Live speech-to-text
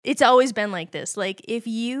It's always been like this. Like if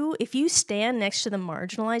you stand next to the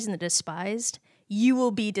marginalized and the despised, you will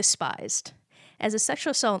be despised. As a sexual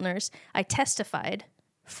assault nurse, I testified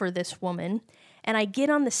for this woman, and I get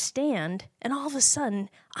on the stand, and all of a sudden,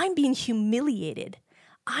 I'm being humiliated.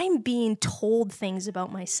 I'm being told things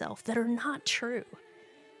about myself that are not true.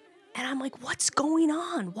 And I'm like, what's going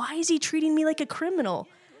on? Why is he treating me like a criminal?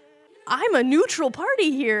 I'm a neutral party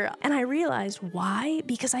here. And I realized why?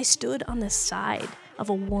 Because I stood on the side of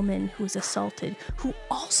a woman who was assaulted, who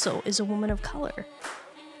also is a woman of color.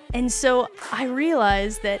 And so I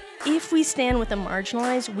realized that if we stand with the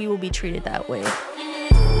marginalized, we will be treated that way.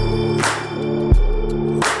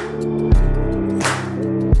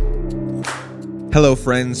 Hello,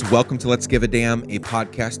 friends. Welcome to Let's Give a Damn, a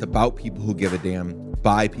podcast about people who give a damn,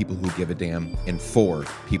 by people who give a damn, and for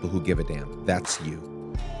people who give a damn. That's you.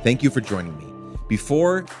 Thank you for joining me.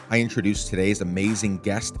 Before I introduce today's amazing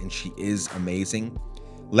guest, and she is amazing,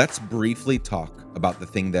 let's briefly talk about the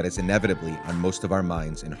thing that is inevitably on most of our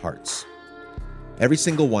minds and hearts. Every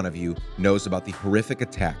single one of you knows about the horrific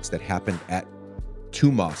attacks that happened at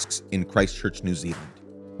two mosques in Christchurch, New Zealand.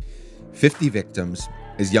 50 victims,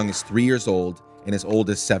 as young as 3 years old and as old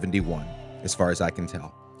as 71, as far as I can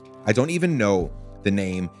tell. I don't even know the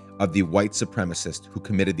name of the white supremacist who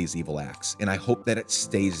committed these evil acts, and I hope that it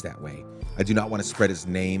stays that way. I do not want to spread his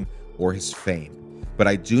name or his fame, but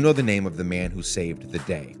I do know the name of the man who saved the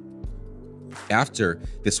day. After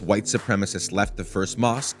this white supremacist left the first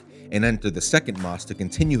mosque and entered the second mosque to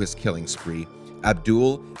continue his killing spree,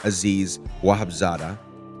 Abdul Aziz Wahabzada,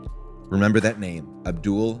 remember that name,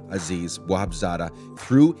 Abdul Aziz Wahabzada,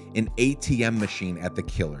 threw an ATM machine at the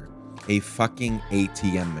killer, a fucking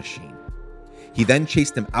ATM machine. He then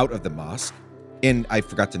chased him out of the mosque, and I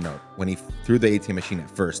forgot to note, when he threw the ATM machine at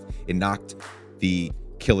first, it knocked the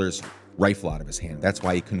killer's rifle out of his hand. That's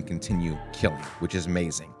why he couldn't continue killing, which is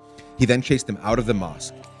amazing. He then chased him out of the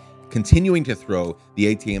mosque, continuing to throw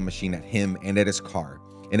the ATM machine at him and at his car,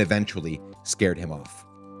 and eventually scared him off.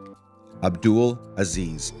 Abdul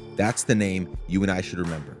Aziz, that's the name you and I should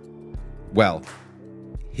remember. Well,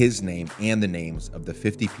 his name and the names of the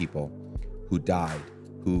 50 people who died,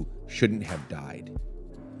 who shouldn't have died,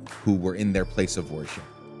 who were in their place of worship,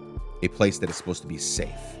 a place that is supposed to be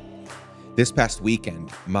safe. This past weekend,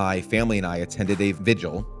 my family and I attended a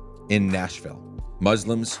vigil in Nashville.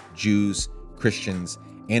 Muslims, Jews, Christians,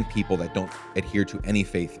 and people that don't adhere to any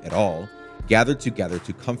faith at all gathered together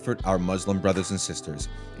to comfort our Muslim brothers and sisters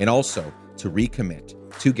and also to recommit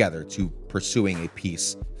together to pursuing a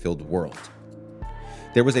peace-filled world.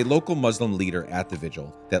 There was a local Muslim leader at the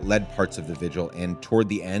vigil that led parts of the vigil, and toward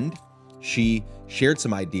the end, she shared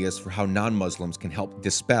some ideas for how non-Muslims can help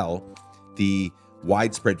dispel the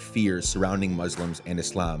widespread fears surrounding Muslims and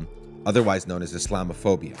Islam, otherwise known as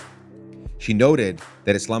Islamophobia. She noted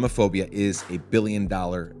that Islamophobia is a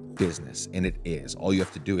billion-dollar business, and it is. All you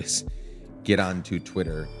have to do is get onto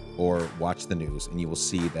Twitter or watch the news, and you will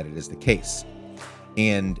see that it is the case.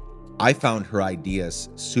 And I found her ideas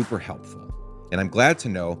super helpful. And I'm glad to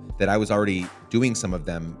know that I was already doing some of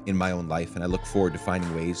them in my own life, and I look forward to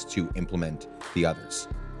finding ways to implement the others.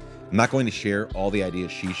 I'm not going to share all the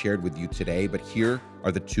ideas she shared with you today, but here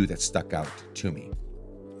are the two that stuck out to me.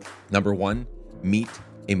 Number one, meet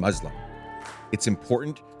a Muslim. It's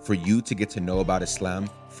important for you to get to know about Islam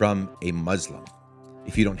from a Muslim.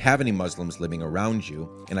 If you don't have any Muslims living around you,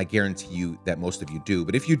 and I guarantee you that most of you do,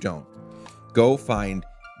 but if you don't, go find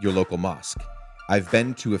your local mosque. I've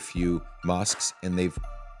been to a few mosques, and they've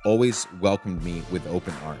always welcomed me with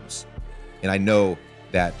open arms. And I know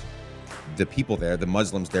that the people there, the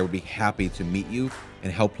Muslims there, would be happy to meet you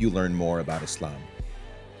and help you learn more about Islam.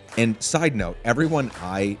 And side note, everyone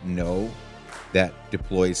I know that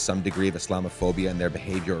deploys some degree of Islamophobia in their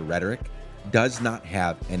behavior or rhetoric does not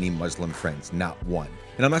have any Muslim friends, not one.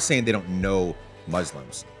 And I'm not saying they don't know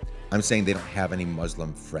Muslims. I'm saying they don't have any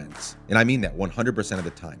Muslim friends. And I mean that 100% of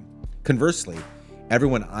the time. Conversely,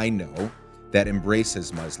 everyone I know that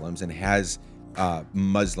embraces Muslims and has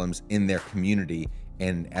Muslims in their community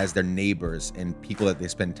and as their neighbors and people that they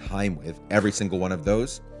spend time with, every single one of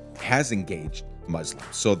those has engaged Muslims.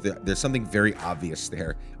 So there's something very obvious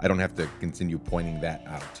there. I don't have to continue pointing that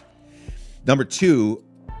out. Number two,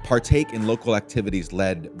 partake in local activities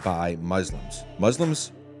led by Muslims.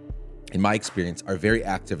 Muslims, in my experience, are very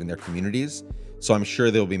active in their communities, so I'm sure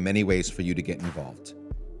there will be many ways for you to get involved.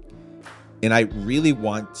 And I really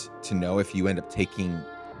want to know if you end up taking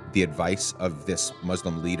the advice of this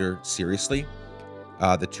Muslim leader seriously.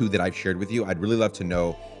 The two that I've shared with you, I'd really love to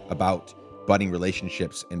know about budding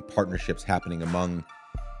relationships and partnerships happening among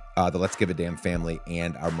the Let's Give a Damn family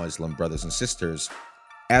and our Muslim brothers and sisters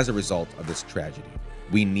as a result of this tragedy.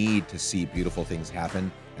 We need to see beautiful things happen.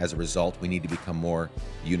 As a result, we need to become more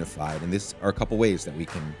unified. And these are a couple ways that we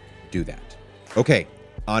can do that. Okay,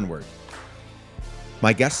 onward.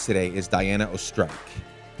 My guest today is Diana Ostrike.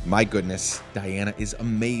 My goodness, Diana is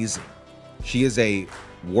amazing. She is a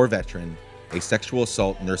war veteran, a sexual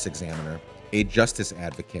assault nurse examiner, a justice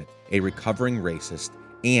advocate, a recovering racist,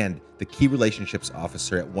 and the key relationships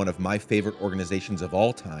officer at one of my favorite organizations of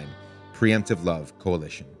all time, Preemptive Love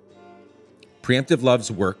Coalition. Preemptive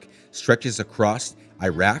Love's work stretches across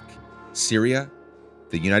Iraq, Syria,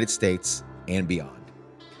 the United States, and beyond.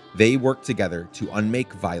 They work together to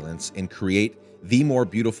unmake violence and create the more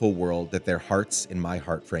beautiful world that their hearts, and my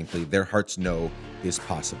heart, frankly, their hearts know is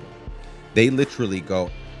possible. They literally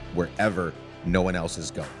go wherever no one else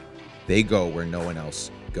is going. They go where no one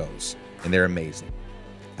else goes, and they're amazing.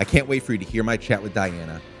 I can't wait for you to hear my chat with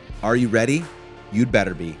Diana. Are you ready? You'd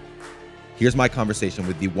better be. Here's my conversation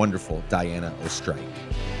with the wonderful Diana Ostrike.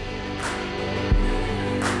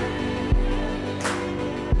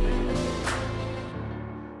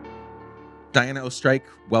 Diana Ostrike,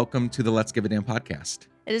 welcome to the Let's Give a Damn podcast.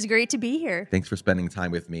 It is great to be here. Thanks for spending time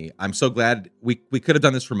with me. I'm so glad we could have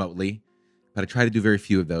done this remotely, but I try to do very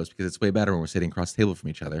few of those because it's way better when we're sitting across the table from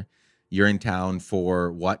each other. You're in town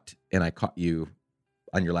for what? And I caught you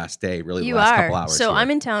on your last day, really the last couple hours. So here.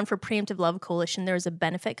 I'm in town for Preemptive Love Coalition. There was a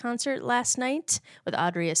benefit concert last night with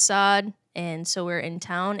Audrey Assad. And so we're in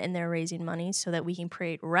town and they're raising money so that we can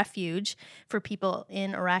create refuge for people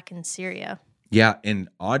in Iraq and Syria. Yeah, and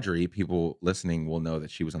Audrey, people listening will know that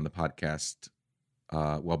she was on the podcast,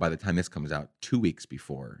 by the time this comes out, 2 weeks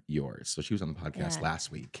before yours. So she was on the podcast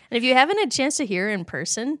last week. And if you haven't had a chance to hear her in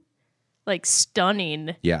person, like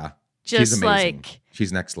stunning. Yeah, just she's amazing. Like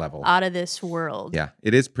she's next level. Out of this world. Yeah,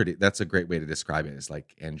 it is pretty. That's a great way to describe it. It's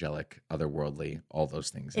like angelic, otherworldly, all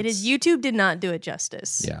those things. It is. YouTube did not do it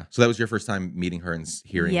justice. Yeah. So that was your first time meeting her and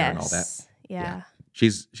hearing her and all that? Yeah.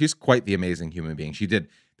 She's quite the amazing human being.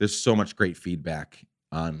 There's so much great feedback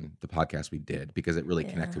on the podcast we did because it really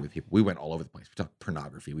connected with people. We went all over the place. We talked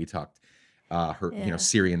pornography. We talked her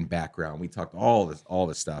Syrian background. We talked all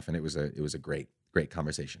this stuff, and it was a great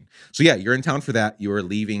conversation. So yeah, you're in town for that. You are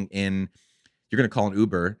leaving in. You're going to call an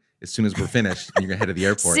Uber as soon as we're finished, and you're going to head to the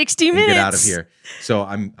airport. 60 minutes. And get out of here. So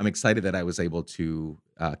I'm excited that I was able to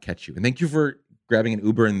catch you, and thank you for grabbing an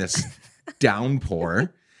Uber in this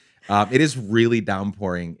downpour. It is really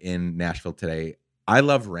downpouring in Nashville today. I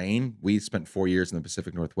love rain. We spent 4 years in the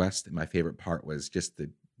Pacific Northwest, and my favorite part was just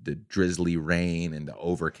the drizzly rain and the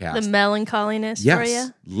overcast. The melancholiness for you?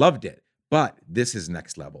 Yes, loved it. But this is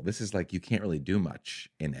next level. This is like you can't really do much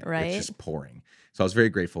in it. Right. It's just pouring. So I was very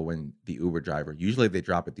grateful when the Uber driver, usually they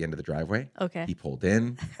drop at the end of the driveway. Okay. He pulled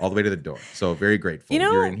in all the way to the door. So very grateful. You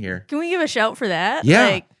know, you're in here. Can we give a shout for that? Yeah.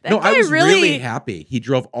 Like, that no, guy I was really happy. He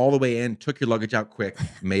drove all the way in, took your luggage out quick,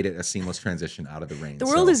 made it a seamless transition out of the rain. The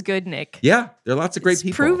world is good, Nick. Yeah. There are lots of great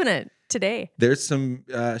people. Proven it today. There's some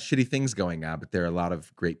shitty things going on, but there are a lot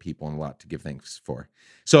of great people and a lot to give thanks for.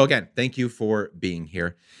 So again, thank you for being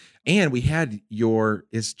here. And we had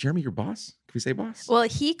is Jeremy your boss? Can we say boss? Well,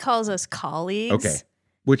 he calls us colleagues. Okay.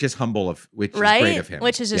 Which is humble which right? is great of him.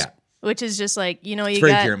 Which is just like, you know, it's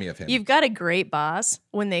very Jeremy of him. You've got a great boss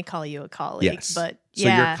when they call you a colleague. Yes. But so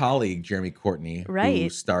your colleague, Jeremy Courtney, right. who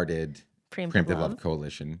started Preemptive Love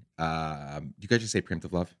Coalition. You guys just say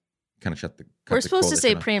Preemptive Love? Kind of we're supposed to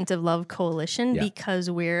say Preemptive Love Coalition because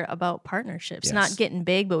we're about partnerships, not getting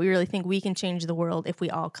big, but we really think we can change the world if we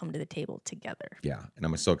all come to the table together. Yeah, and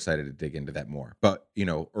I'm so excited to dig into that more. But, you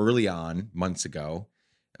know, early on, months ago,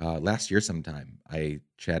 last year sometime, I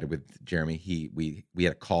chatted with Jeremy. We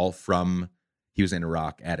had a call he was in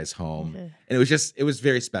Iraq at his home. And it was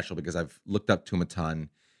very special because I've looked up to him a ton.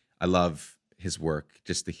 I love his work,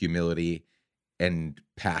 just the humility and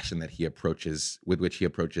passion with which he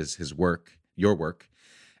approaches his work, your work.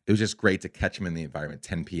 It was just great to catch him in the environment,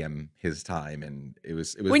 10 p.m. his time. And it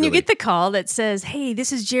was when really... you get the call that says, hey,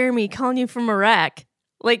 this is Jeremy calling you from Iraq.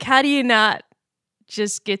 Like, how do you not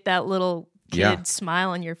just get that little kid smile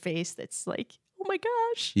on your face that's like, oh my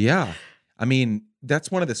gosh. Yeah. I mean, that's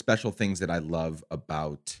one of the special things that I love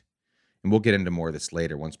about, and we'll get into more of this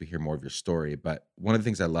later once we hear more of your story, but one of the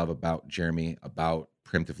things I love about Jeremy, about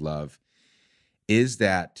Preemptive Love, is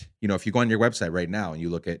that, you know, if you go on your website right now and you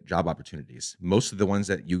look at job opportunities, most of the ones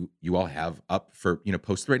that you all have up for, you know,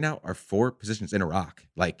 posted right now are for positions in Iraq.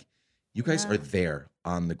 Like, you guys are there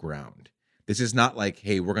on the ground. This is not like,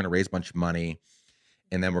 hey, we're going to raise a bunch of money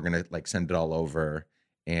and then we're going to like send it all over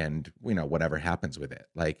and, you know, whatever happens with it.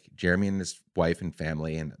 Like, Jeremy and his wife and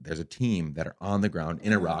family, and there's a team that are on the ground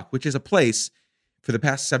in Iraq, which is a place for the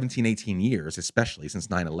past 17, 18 years, especially since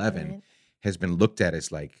 9/11, has been looked at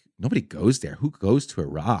as like, nobody goes there. Who goes to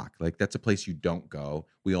Iraq? Like, that's a place you don't go.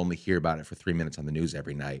 We only hear about it for 3 minutes on the news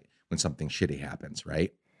every night when something shitty happens,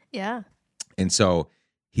 right? Yeah. And so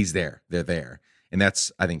he's there. They're there. And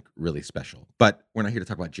that's, I think, really special. But we're not here to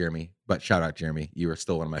talk about Jeremy, but shout out, Jeremy. You are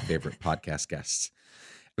still one of my favorite podcast guests.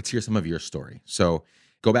 Let's hear some of your story. So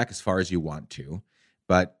go back as far as you want to,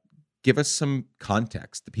 but give us some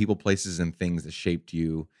context, the people, places, and things that shaped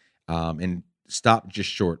you, and stop just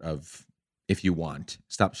short of, if you want,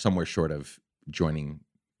 stop somewhere short of joining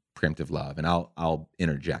Preemptive Love. And I'll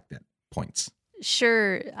interject at points.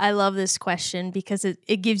 Sure. I love this question because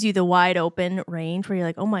it gives you the wide open range where you're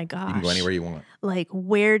like, oh my gosh. You can go anywhere you want. Like,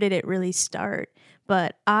 where did it really start?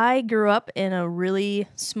 But I grew up in a really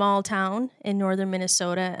small town in northern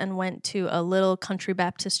Minnesota and went to a little country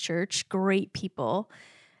Baptist church, great people.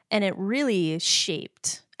 And it really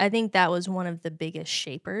shaped. I think that was one of the biggest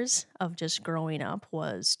shapers of just growing up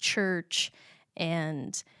was church.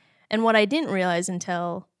 And what I didn't realize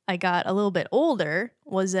until I got a little bit older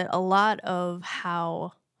was that a lot of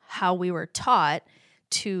how we were taught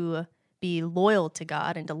to be loyal to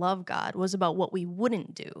God and to love God was about what we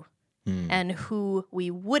wouldn't do and who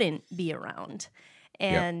we wouldn't be around.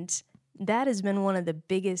 And that has been one of the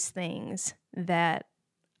biggest things that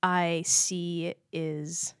I see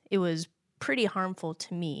it was pretty harmful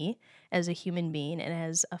to me as a human being and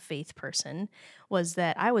as a faith person, was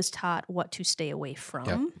that I was taught what to stay away from.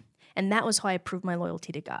 Yep. And that was how I proved my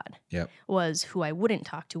loyalty to God, was who I wouldn't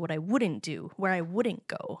talk to, what I wouldn't do, where I wouldn't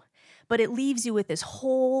go. But it leaves you with this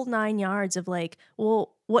whole 9 yards of like,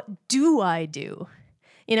 well, what do I do?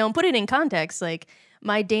 You know, and put it in context, like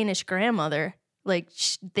my Danish grandmother, like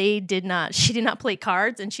she did not play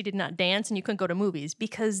cards and she did not dance and you couldn't go to movies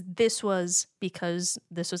because this was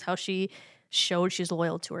how she showed she's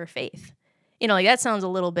loyal to her faith. You know, like that sounds a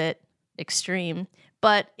little bit extreme,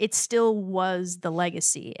 but it still was the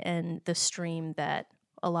legacy and the stream that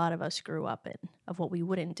a lot of us grew up in of what we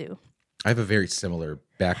wouldn't do. I have a very similar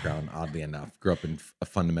background, oddly enough. Grew up in a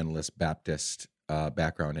fundamentalist Baptist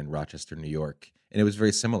background in Rochester, New York. And it was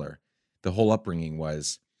very similar. The whole upbringing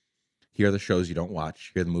was, here are the shows you don't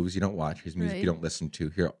watch. Here are the movies you don't watch. Here's music you don't listen to.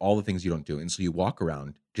 Here are all the things you don't do. And so you walk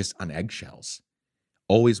around just on eggshells,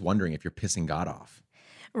 always wondering if you're pissing God off.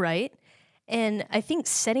 Right. And I think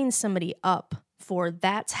setting somebody up for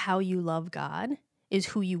that's how you love God is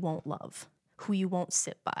who you won't love, who you won't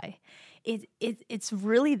sit by. It's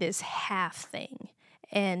really this half thing.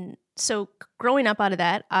 And so growing up out of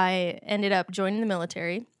that, I ended up joining the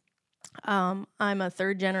military. I'm a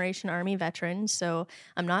third-generation Army veteran, so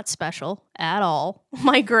I'm not special at all.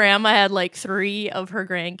 My grandma had like 3 of her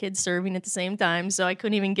grandkids serving at the same time, so I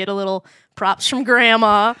couldn't even get a little props from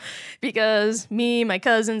grandma because me, my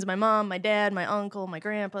cousins, my mom, my dad, my uncle, my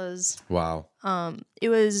grandpas. Wow. It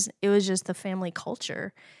was just the family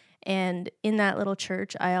culture. And in that little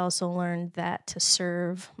church, I also learned that to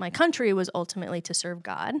serve my country was ultimately to serve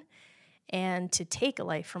God, and to take a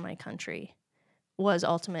life for my country was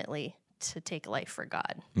ultimately to take life for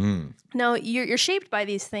God. Now, you're shaped by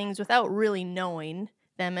these things without really knowing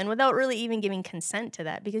them and without really even giving consent to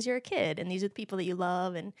that because you're a kid and these are the people that you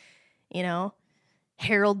love. And, you know,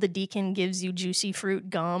 Harold the deacon gives you juicy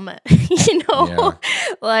fruit gum,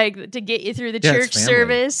 like to get you through the church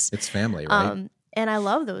service. It's family, right? And I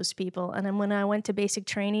love those people. And then when I went to basic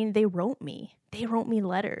training, they wrote me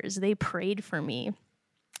letters. They prayed for me.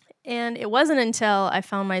 And it wasn't until I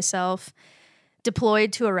found myself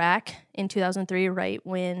deployed to Iraq in 2003, right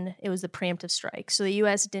when it was the preemptive strike. So the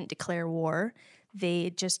U.S. didn't declare war. They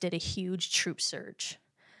just did a huge troop surge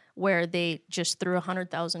where they just threw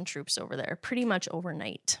 100,000 troops over there pretty much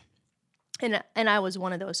overnight. And I was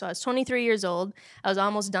one of those. So I was 23 years old. I was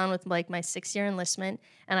almost done with like my 6-year enlistment,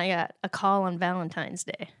 and I got a call on Valentine's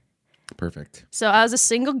Day. Perfect. So I was a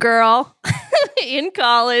single girl in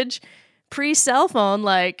college, pre-cell phone,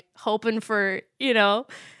 like hoping for,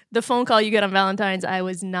 the phone call you get on Valentine's. I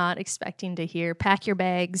was not expecting to hear, pack your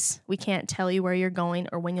bags. We can't tell you where you're going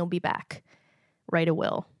or when you'll be back. Write a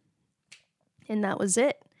will. And that was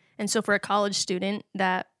it. And so for a college student,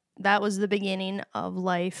 that was the beginning of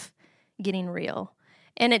life getting real.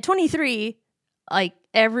 And at 23, like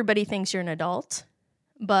everybody thinks you're an adult,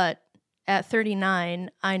 but at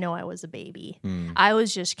 39, I know I was a baby. I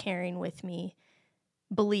was just carrying with me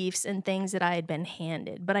beliefs and things that I had been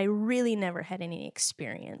handed, but I really never had any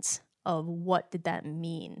experience of what did that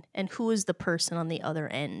mean and who is the person on the other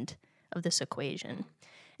end of this equation.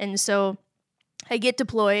 And so I get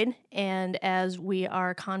deployed, and as we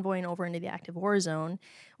are convoying over into the active war zone,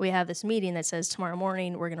 we have this meeting that says tomorrow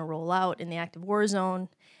morning we're going to roll out in the active war zone,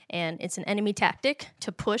 And it's an enemy tactic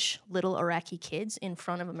to push little Iraqi kids in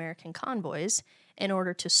front of American convoys in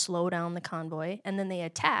order to slow down the convoy, and then they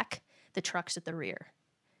attack the trucks at the rear.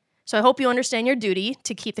 So I hope you understand your duty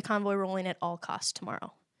to keep the convoy rolling at all costs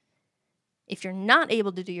tomorrow. If you're not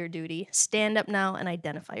able to do your duty, stand up now and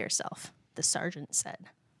identify yourself, the sergeant said.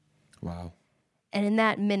 Wow. And in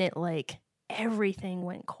that minute, like, everything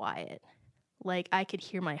went quiet. Like, I could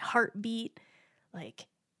hear my heartbeat. Like,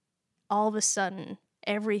 all of a sudden,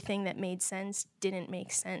 everything that made sense didn't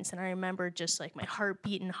make sense. And I remember just, like, my heart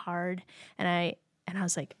beating hard. And I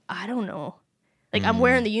was like, I don't know. Like, I'm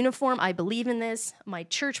wearing the uniform. I believe in this. My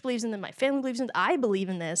church believes in it. My family believes in it. I believe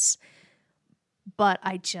in this. But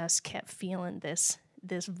I just kept feeling this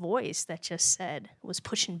voice that just said, was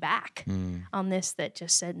pushing back on this, that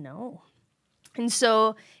just said no. And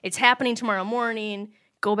so it's happening tomorrow morning,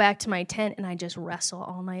 go back to my tent, and I just wrestle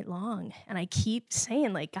all night long. And I keep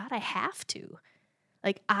saying, like, God, I have to.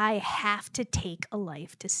 Like, I have to take a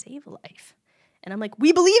life to save a life. And I'm like,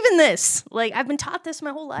 we believe in this. Like, I've been taught this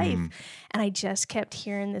my whole life. And I just kept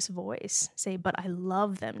hearing this voice say, but I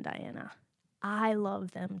love them, Diana. I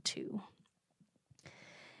love them too.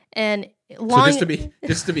 And so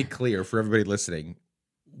just to be clear for everybody listening,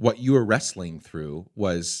 what you were wrestling through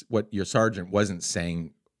was what your sergeant wasn't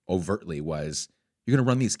saying overtly was, you're going to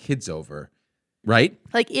run these kids over, right?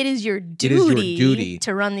 Like, it is your duty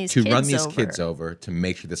to run these kids over to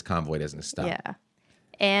make sure this convoy doesn't stop. Yeah.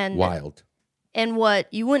 And wild. And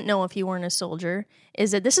what you wouldn't know if you weren't a soldier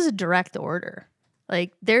is that this is a direct order.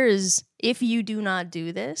 Like, there is, if you do not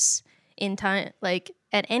do this in time, like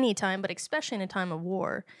at any time, but especially in a time of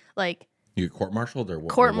war, like, you get court-martialed or what?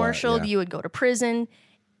 Court-martialed, you would go to prison,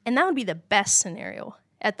 and that would be the best scenario.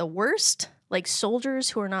 At the worst, like, soldiers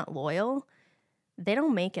who are not loyal, they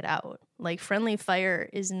don't make it out. Like, friendly fire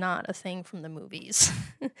is not a thing from the movies.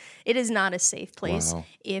 It is not a safe place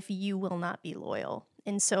if you will not be loyal.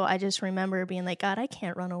 And so I just remember being like, God, I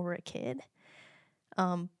can't run over a kid.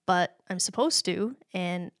 But I'm supposed to,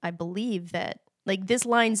 and I believe that, like, this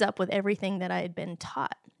lines up with everything that I had been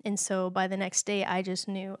taught. And so by the next day, I just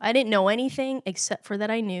knew, I didn't know anything except for that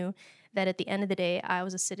I knew that at the end of the day, I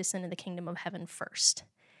was a citizen of the kingdom of heaven first.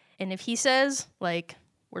 And if he says, like,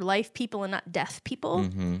 we're life people and not death people,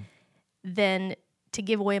 then to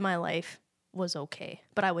give away my life was okay.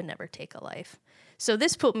 But I would never take a life. So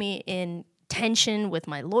this put me in tension with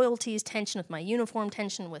my loyalties, tension with my uniform,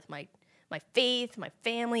 tension with my faith, my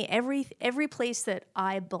family, every place that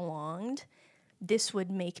I belonged. This would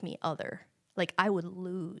make me other. Like, I would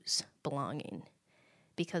lose belonging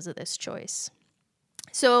because of this choice.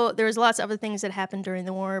 So there was lots of other things that happened during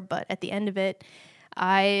the war, but at the end of it,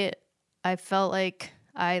 I felt like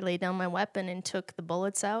I laid down my weapon and took the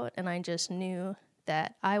bullets out, and I just knew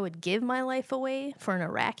that I would give my life away for an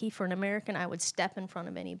Iraqi, for an American. I would step in front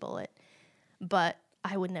of any bullet, but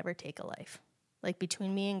I would never take a life. Like,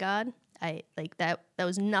 between me and God, that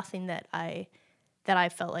was nothing that I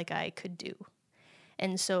felt like I could do.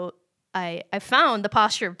 And so I found the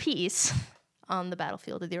posture of peace on the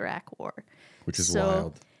battlefield of the Iraq War. Which is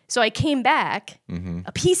wild. So I came back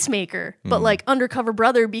a peacemaker, but like undercover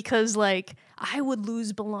brother, because like I would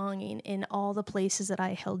lose belonging in all the places that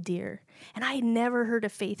I held dear. And I had never heard a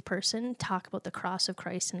faith person talk about the cross of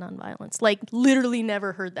Christ and nonviolence. Like, literally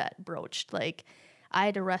never heard that broached. Like, I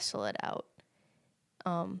had to wrestle it out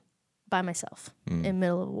by myself in the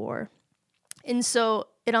middle of a war. And so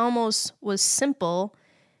it almost was simple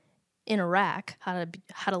in Iraq how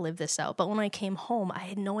to live this out. But when I came home, I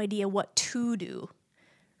had no idea what to do.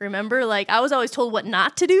 Remember, like, I was always told what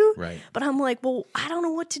not to do. Right. But I'm like, well, I don't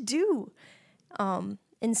know what to do.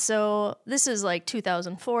 And so this is like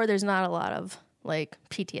 2004. There's not a lot of like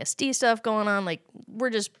PTSD stuff going on. Like, we're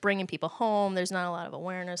just bringing people home. There's not a lot of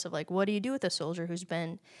awareness of like, what do you do with a soldier who's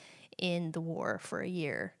been in the war for a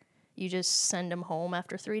year? You just send them home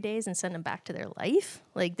after 3 days and send them back to their life?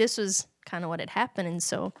 Like, this was kind of what had happened. And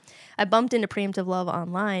so I bumped into Preemptive Love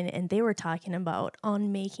online, and they were talking about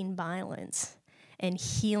unmaking violence and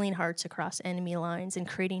healing hearts across enemy lines and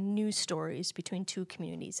creating new stories between two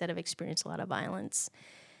communities that have experienced a lot of violence.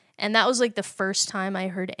 And that was like the first time I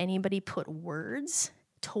heard anybody put words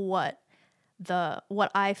to what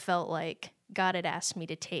I felt like God had asked me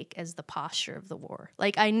to take as the posture of the war.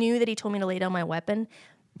 Like, I knew that he told me to lay down my weapon,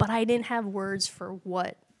 but I didn't have words for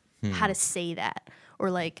how to say that,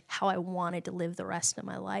 or like how I wanted to live the rest of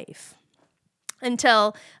my life.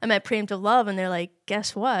 Until I met Preemptive Love, and they're like,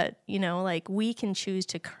 guess what? You know, like, we can choose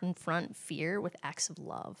to confront fear with acts of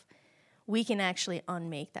love. we can actually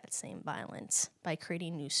unmake that same violence by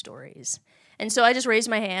creating new stories. And so I just raised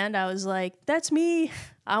my hand. I was like, that's me.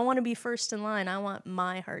 I want to be first in line. I want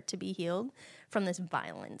my heart to be healed from this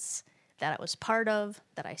violence that I was part of,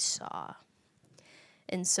 that I saw.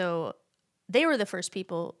 And so they were the first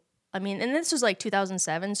people. I mean, and this was like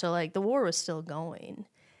 2007, so like the war was still going.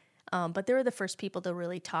 But they were the first people to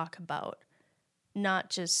really talk about not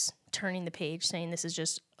just turning the page saying this is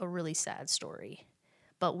just a really sad story,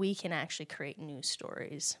 but we can actually create new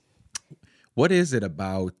stories. What is it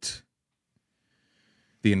about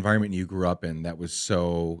the environment you grew up in that was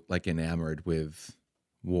so like enamored with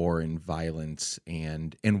war and violence,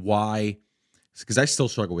 and why? Because I still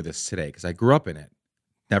struggle with this today because I grew up in it,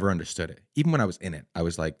 never understood it. Even when I was in it, I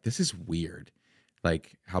was like, this is weird.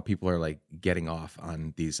 Like how people are like getting off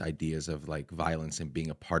on these ideas of like violence and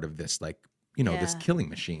being a part of this, like, you know, this killing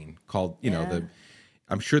machine called, you know,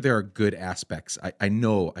 I'm sure there are good aspects. I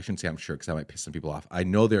know, I shouldn't say I'm sure because I might piss some people off. I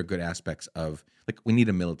know there are good aspects of, like, we need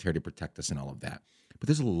a military to protect us and all of that. But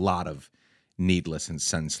there's a lot of needless and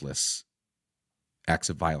senseless acts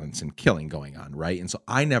of violence and killing going on, right? And so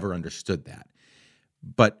I never understood that.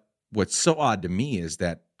 But what's so odd to me is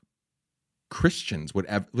that Christians would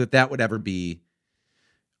ever be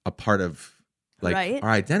a part of like our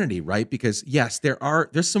identity, right? Because yes,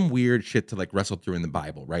 there's some weird shit to like wrestle through in the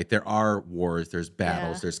Bible, right? There are wars, there's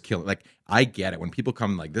battles, there's killing. Like I get it. When people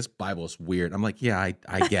come like, this Bible is weird, I'm like, yeah,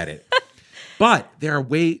 I get it. But there are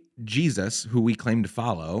Jesus, who we claim to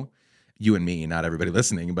follow, you and me, not everybody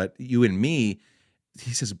listening, but you and me,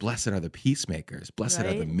 he says, blessed are the peacemakers, blessed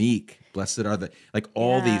are the meek, blessed are the, like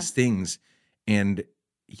all these things. And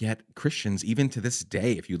yet Christians, even to this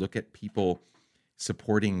day, if you look at people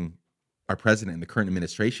supporting our president and the current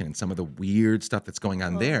administration and some of the weird stuff that's going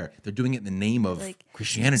on there, they're doing it in the name of like,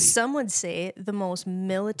 Christianity. Some would say the most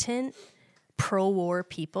militant pro-war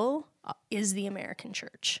people is the American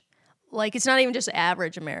church. Like, it's not even just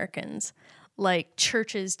average Americans. Like,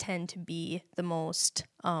 churches tend to be the most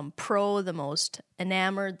pro, the most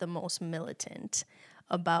enamored, the most militant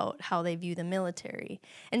about how they view the military.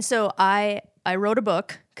 And so I wrote a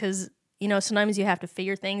book because, you know, sometimes you have to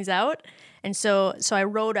figure things out. And so I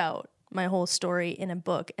wrote out my whole story in a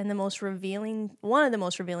book. And one of the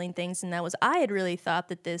most revealing things, and that was I had really thought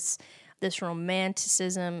that this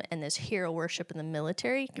romanticism and this hero worship in the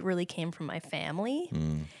military really came from my family.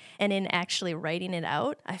 And in actually writing it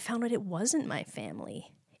out, I found out it wasn't my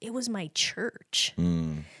family. It was my church.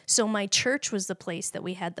 So my church was the place that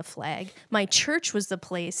we had the flag. My church was the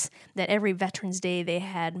place that every Veterans Day they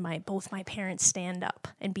had both my parents stand up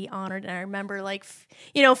and be honored. And I remember like,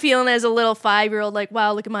 feeling as a little 5-year-old like,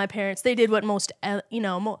 wow, look at my parents. They did what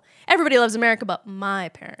everybody loves America, but my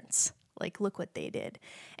parents, like, look what they did.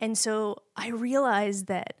 And so I realized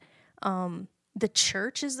that the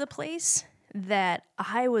church is the place that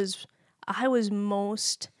I was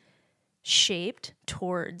most shaped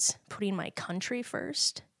towards putting my country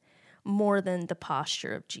first more than the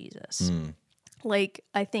posture of Jesus. Like,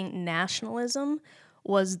 I think nationalism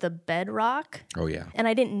was the bedrock. Oh, yeah. And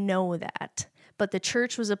I didn't know that. But the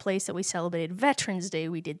church was a place that we celebrated Veterans Day.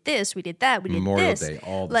 We did this, we did that, we did Memorial this. Day,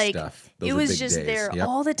 all the stuff. Those it was big just days. there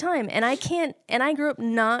all the time. And I grew up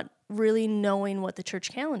not really knowing what the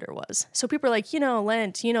church calendar was. So people are like,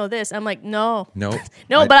 Lent, this. I'm like, no.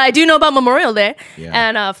 But I do know about Memorial Day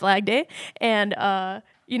and Flag Day and,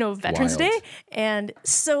 Veterans Day. And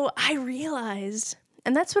so I realized,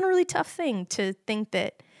 and that's been a really tough thing to think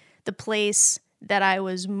that the place that I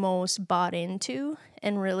was most bought into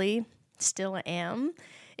and really still am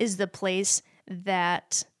is the place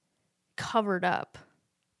that covered up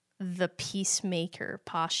the peacemaker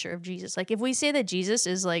posture of Jesus. Like, if we say that Jesus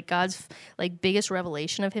is like God's like biggest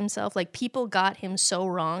revelation of himself, like people got him so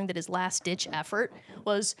wrong that his last ditch effort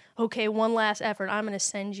was, okay, one last effort, I'm going to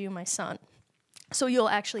send you my son so you'll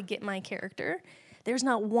actually get my character. There's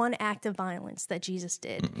not one act of violence that Jesus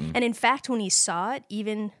did. And in fact, when he saw it,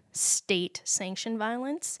 even state-sanctioned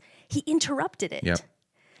violence, he interrupted it.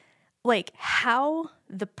 Like, how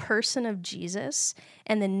the person of Jesus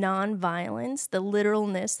and the non-violence, the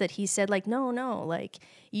literalness that he said, like, no, like,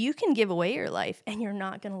 you can give away your life and you're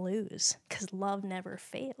not going to lose because love never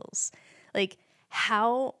fails. Like,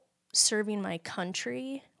 how serving my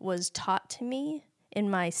country was taught to me in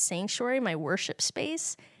my sanctuary, my worship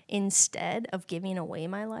space, instead of giving away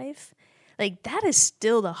my life. Like, that is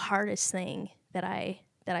still the hardest thing that I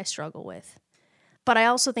struggle with. But I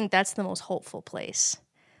also think that's the most hopeful place.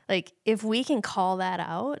 Like, if we can call that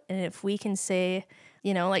out and if we can say,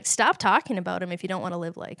 like, stop talking about him if you don't want to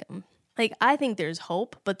live like him. Like, I think there's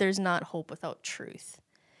hope, but there's not hope without truth.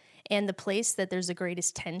 And the place that there's the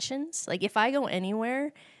greatest tensions, like, if I go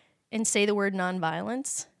anywhere and say the word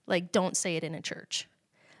nonviolence, like don't say it in a church.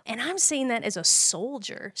 And I'm saying that as a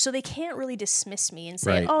soldier, so they can't really dismiss me and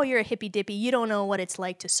say, Right. oh, you're a hippy dippy, you don't know what it's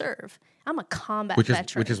like to serve. I'm a combat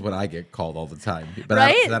veteran. Which is what I get called all the time. But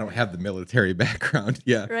Right? I don't have the military background.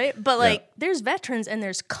 Yeah. Right? But like there's veterans and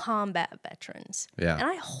there's combat veterans. Yeah. And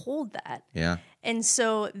I hold that. Yeah. And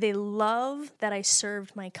so they love that I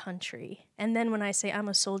served my country. And then when I say I'm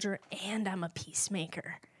a soldier and I'm a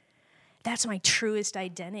peacemaker, that's my truest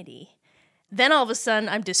identity. Then all of a sudden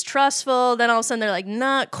I'm distrustful. Then all of a sudden they're like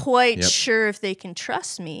not quite sure if they can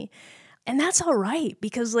trust me. And that's all right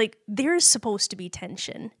because like there's supposed to be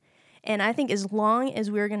tension. And I think as long as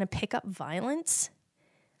we're going to pick up violence,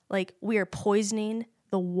 like we are poisoning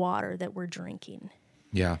the water that we're drinking.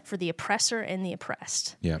 Yeah. For the oppressor and the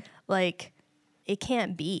oppressed. Yeah. Like it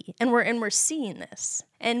can't be. And we're seeing this.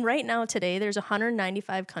 And right now today there's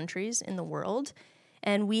 195 countries in the world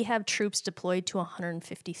and we have troops deployed to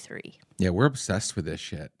 153. Yeah, we're obsessed with this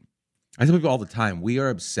shit. I tell people all the time, we are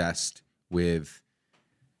obsessed with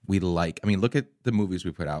look at the movies we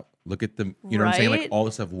put out. Look at the, you know what I'm saying? Like all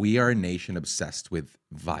the stuff. We are a nation obsessed with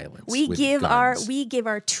violence. We with give guns.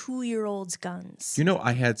 our 2-year-olds guns. You know,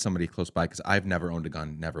 I had somebody close by because I've never owned a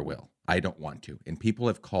gun, never will. I don't want to. And people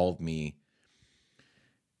have called me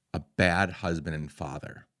a bad husband and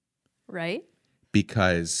father. Right?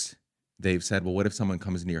 Because they've said, well, what if someone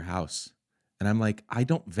comes into your house? And I'm like, I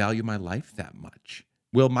don't value my life that much.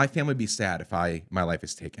 Will my family be sad if my life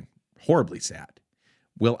is taken? Horribly sad.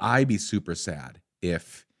 Will I be super sad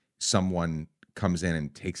if someone comes in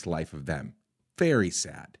and takes life of them? Very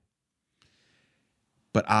sad.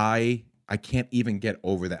 But I can't even get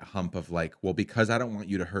over that hump of like, well, because I don't want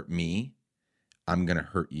you to hurt me, I'm going to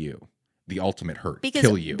hurt you. The ultimate hurt,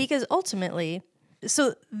 kill you. Because ultimately,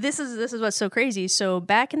 so this is what's so crazy. So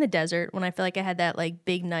back in the desert, when I feel like I had that like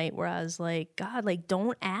big night where I was like, God, like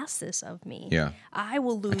don't ask this of me. Yeah. I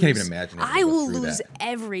will lose. I can't even imagine. I will lose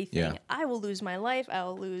everything. Yeah. I will lose my life. I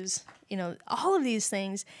will lose, all of these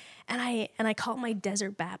things. And I call it my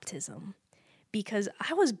desert baptism because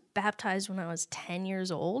I was baptized when I was 10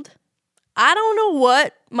 years old. I don't know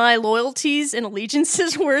what my loyalties and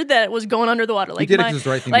allegiances were that was going under the water. Like you did it because it's the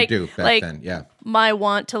right thing to do back then. Yeah. My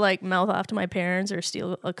want to like mouth off to my parents or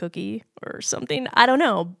steal a cookie or something. I don't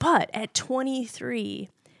know. But at 23,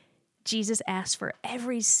 Jesus asked for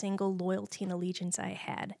every single loyalty and allegiance I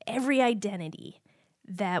had. Every identity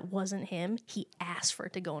that wasn't him, he asked for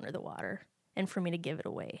it to go under the water and for me to give it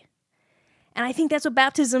away. And I think that's what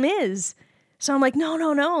baptism is. So I'm like, no.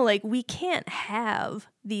 Like we can't have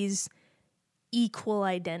these equal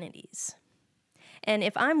identities. And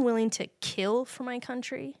if I'm willing to kill for my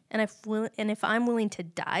country, and if I'm willing to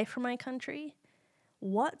die for my country,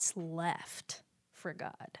 what's left for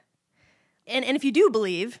God? And if you do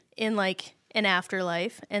believe in like an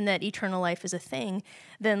afterlife and that eternal life is a thing,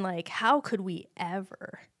 then like how could we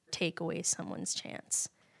ever take away someone's chance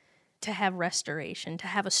to have restoration, to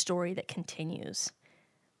have a story that continues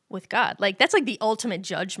with God? Like that's like the ultimate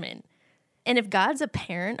judgment. And if God's a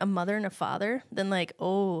parent, a mother and a father, then like,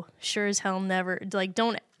 oh, sure as hell never, like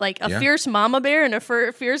don't, like a fierce mama bear and a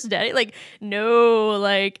fierce daddy, like no,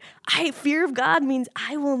 like fear of God means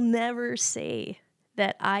I will never say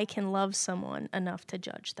that I can love someone enough to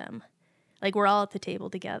judge them. Like we're all at the table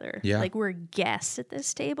together. Yeah. Like we're guests at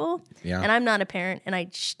this table. Yeah. And I'm not a parent and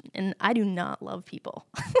I do not love people.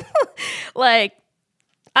 Like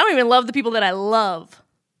I don't even love the people that I love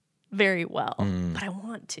very well, but I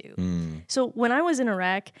want to. So when I was in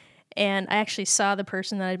Iraq and I actually saw the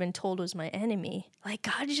person that I'd been told was my enemy, like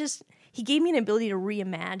God he gave me an ability to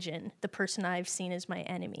reimagine the person I've seen as my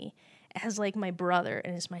enemy as like my brother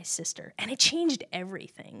and as my sister. And it changed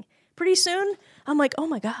everything. Pretty soon, I'm like, oh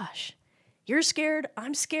my gosh, you're scared,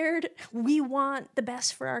 I'm scared. We want the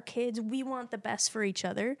best for our kids. We want the best for each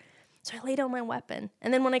other. So I lay down my weapon.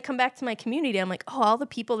 And then when I come back to my community, I'm like, oh, all the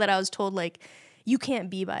people that I was told like, you can't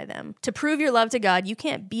be by them. To prove your love to God, you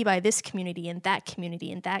can't be by this community and that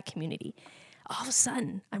community and that community. All of a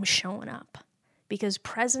sudden, I'm showing up because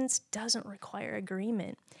presence doesn't require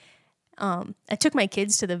agreement. I took my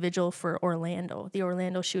kids to the vigil for the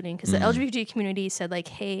Orlando shooting, because the LGBT community said like,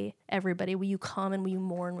 hey, everybody, will you come and will you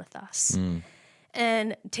mourn with us?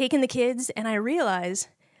 And taking the kids, and I realized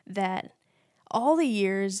that all the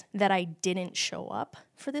years that I didn't show up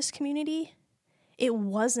for this community, it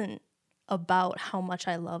wasn't about how much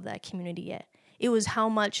I love that community yet. It was how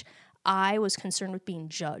much I was concerned with being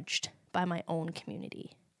judged by my own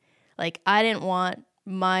community. Like, I didn't want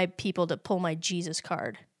my people to pull my Jesus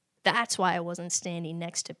card. That's why I wasn't standing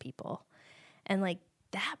next to people. And like,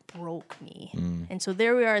 that broke me. And so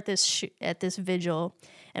there we are at this vigil,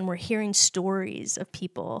 and we're hearing stories of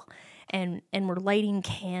people, and we're lighting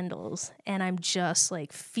candles, and I'm just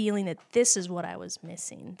like feeling that this is what I was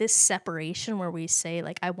missing. This separation where we say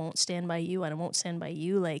like, I won't stand by you and I won't stand by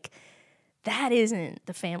you. Like, that isn't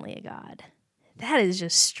the family of God. That is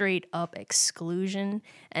just straight up exclusion,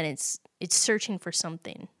 and it's searching for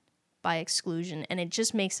something by exclusion, and it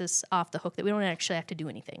just makes us off the hook that we don't actually have to do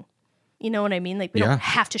anything. You know what I mean? Like, we don't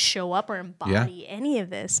have to show up or embody any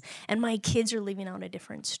of this. And my kids are living out a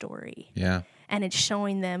different story. Yeah. And it's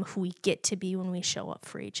showing them who we get to be when we show up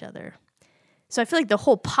for each other. So I feel like the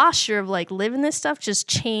whole posture of like living this stuff just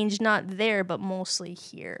changed, not there, but mostly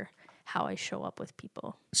here, how I show up with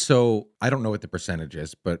people. So I don't know what the percentage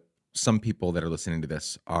is, but some people that are listening to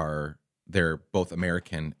this they're both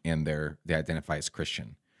American and they identify as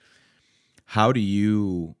Christian. How do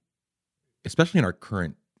you, especially in our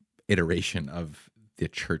current iteration of the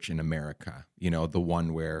church in America, the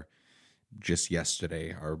one where just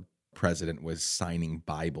yesterday our president was signing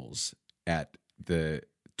Bibles at the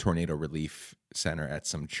tornado relief center at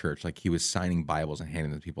some church. Like, he was signing Bibles and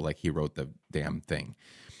handing them to people like he wrote the damn thing.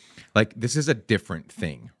 Like, this is a different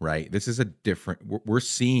thing, right? This is a different, we're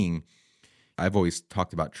seeing, I've always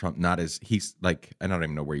talked about Trump not as, he's like, I don't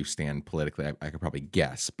even know where you stand politically. I could probably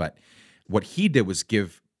guess, but what he did was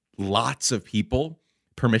give lots of people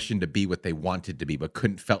permission to be what they wanted to be, but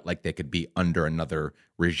felt like they could be under another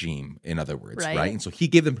regime, in other words, right? And so he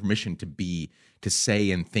gave them permission to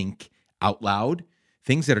say and think out loud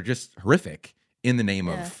things that are just horrific in the name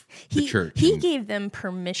of the church. He gave them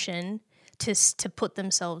permission to put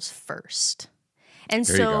themselves first. And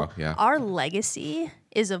there so you go. Yeah. Our legacy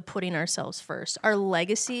is of putting ourselves first. Our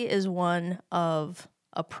legacy is one of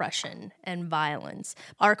oppression and violence.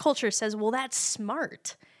 Our culture says, well, that's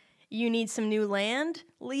smart. You need some new land?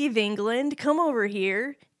 Leave England, come over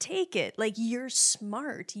here, take it. Like, you're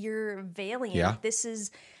smart, you're valiant. Yeah. This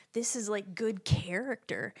is like good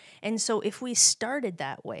character. And so if we started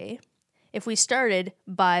that way, if we started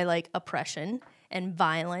by like oppression and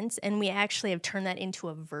violence, and we actually have turned that into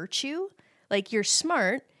a virtue, like, you're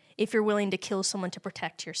smart if you're willing to kill someone to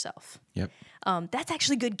protect yourself. Yep. That's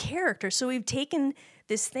actually good character. So we've taken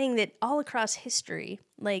this thing that all across history,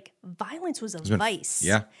 like, violence was a vice.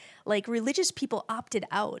 Yeah. Like, religious people opted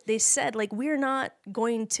out. They said, like, we're not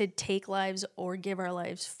going to take lives or give our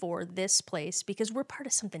lives for this place because we're part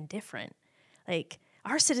of something different. Like,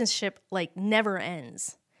 our citizenship, like, never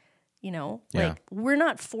ends. Like, we're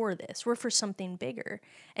not for this. We're for something bigger.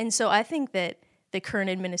 And so I think that the current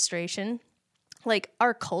administration, like,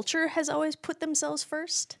 our culture has always put themselves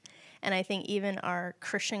first. And I think even our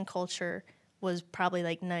Christian culture was probably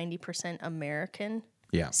like 90% American.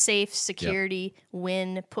 Yeah. Safe, security,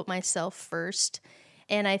 win, put myself first.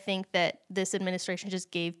 And I think that this administration just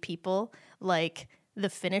gave people like the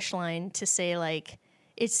finish line to say, like,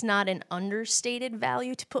 it's not an understated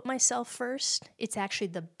value to put myself first. It's actually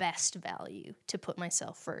the best value to put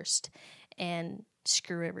myself first and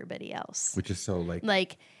screw everybody else. Which is so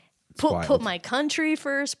like put my country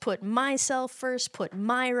first, put myself first, put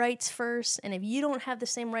my rights first. And if you don't have the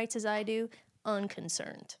same rights as I do,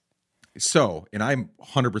 unconcerned. So, and I'm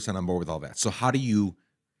 100% on board with all that. So how do you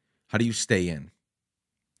stay in?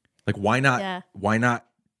 Like, why not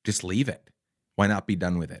just leave it? Why not be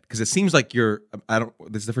done with it? Because it seems like this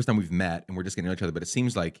is the first time we've met and we're just getting to know each other, but it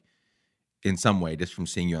seems like in some way, just from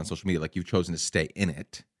seeing you on social media, like, you've chosen to stay in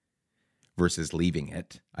it versus leaving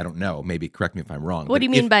it. I don't know. Maybe correct me if I'm wrong. What do you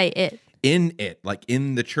mean by it? In it, like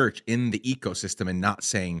in the church, in the ecosystem, and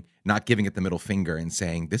not giving it the middle finger and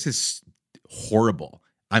saying, this is horrible,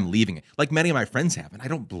 I'm leaving it. Like many of my friends have, and I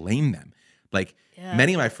don't blame them. Like,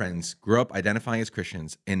 many of my friends grew up identifying as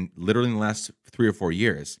Christians, and literally in the last 3 or 4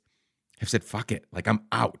 years have said, fuck it, like, I'm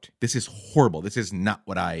out. This is horrible. This is not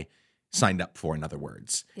what I signed up for, in other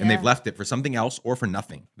words. And they've left it for something else or for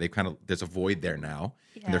nothing. There's a void there now,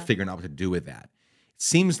 and they're figuring out what to do with that. It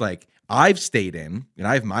seems like I've stayed in, and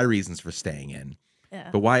I have my reasons for staying in.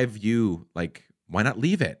 But why not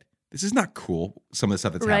leave it? This is not cool, some of the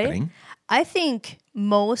stuff that's happening. I think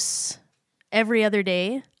every other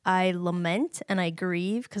day, I lament and I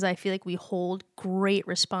grieve because I feel like we hold great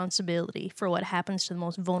responsibility for what happens to the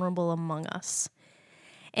most vulnerable among us.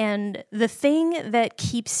 And the thing that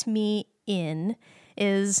keeps me in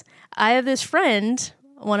is I have this friend,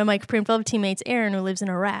 one of my Supreme 12 teammates, Erin, who lives in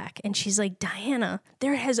Iraq. And she's like, Diana,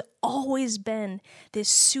 there has always been this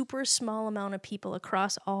super small amount of people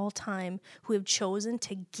across all time who have chosen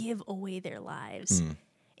to give away their lives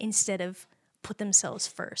instead of put themselves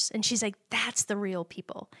first. And she's like, that's the real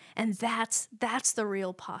people. And that's the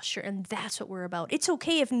real posture. And that's what we're about. It's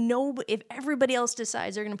okay if everybody else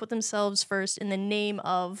decides they're going to put themselves first in the name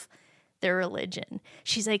of their religion.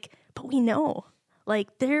 She's like, but we know,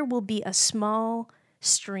 like, there will be a small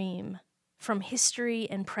stream from history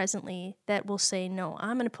and presently that will say, no,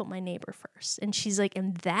 I'm going to put my neighbor first. And she's like,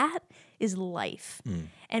 and that is life.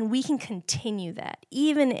 And we can continue that,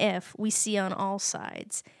 even if we see on all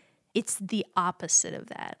sides it's the opposite of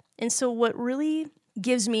that. And so what really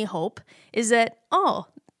gives me hope is that,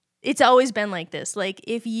 it's always been like this. Like,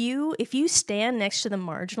 if you stand next to the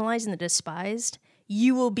marginalized and the despised,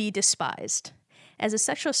 you will be despised. As a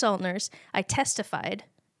sexual assault nurse, I testified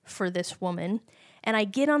for this woman, and I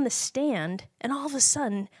get on the stand, and all of a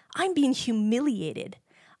sudden, I'm being humiliated.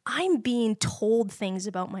 I'm being told things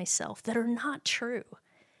about myself that are not true.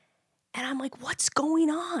 And I'm like, what's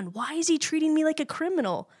going on? Why is he treating me like a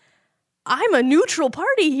criminal? I'm a neutral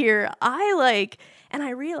party here. And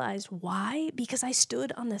I realized why? Because I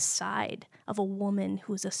stood on the side of a woman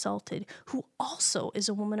who was assaulted, who also is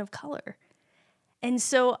a woman of color. And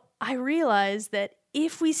so I realized that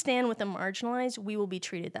if we stand with the marginalized, we will be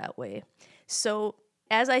treated that way. So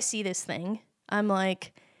as I see this thing, I'm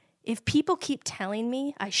like, if people keep telling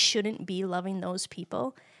me I shouldn't be loving those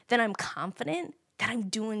people, then I'm confident that I'm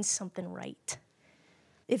doing something right.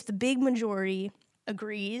 If the big majority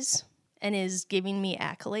agrees and is giving me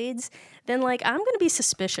accolades, then, like, I'm going to be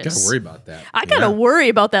suspicious. Gotta worry about that. I got to worry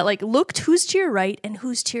about that. Like, look who's to your right and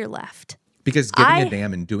who's to your left. Because giving a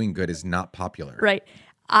damn and doing good is not popular. Right.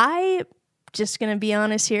 I, just going to be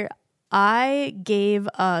honest here, I gave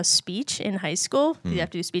a speech in high school. You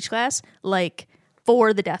have to do speech class, like,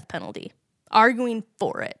 for the death penalty, arguing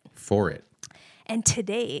for it. For it. And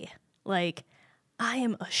today, like, I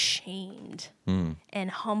am ashamed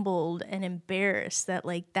and humbled and embarrassed that,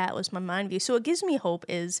 like, that was my mind view. So what gives me hope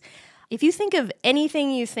is if you think of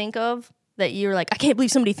anything you think of that you're like, I can't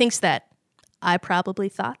believe somebody thinks that, I probably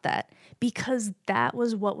thought that because that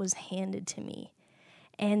was what was handed to me.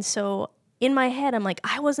 And so in my head, I'm like,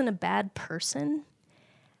 I wasn't a bad person.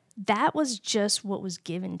 That was just what was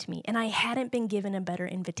given to me. And I hadn't been given a better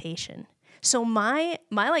invitation. So my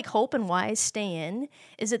like hope and why I stay in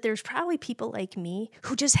is that there's probably people like me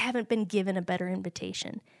who just haven't been given a better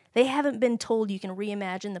invitation. They haven't been told you can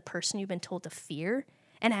reimagine the person you've been told to fear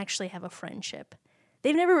and actually have a friendship.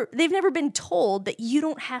 They've never been told that you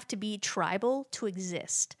don't have to be tribal to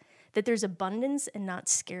exist, that there's abundance and not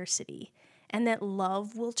scarcity, and that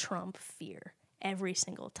love will trump fear every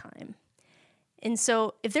single time. And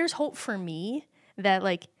so if there's hope for me that,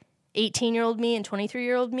 like, 18-year-old me and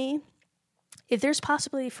 23-year-old me, if there's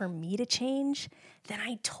possibility for me to change, then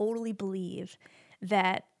I totally believe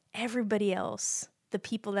that everybody else, the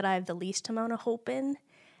people that I have the least amount of hope in,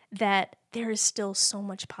 that there is still so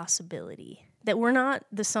much possibility, that we're not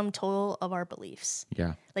the sum total of our beliefs.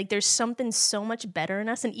 Yeah. Like, there's something so much better in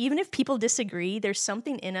us. And even if people disagree, there's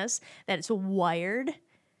something in us that is wired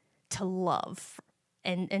to love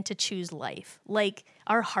and to choose life. Like,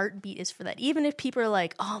 our heartbeat is for that. Even if people are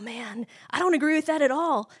like, oh man, I don't agree with that at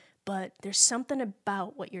all. But there's something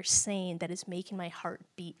about what you're saying that is making my heart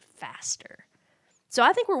beat faster. So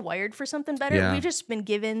I think we're wired for something better. Yeah. We've just been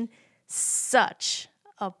given such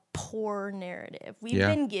a poor narrative. We've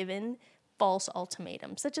been given false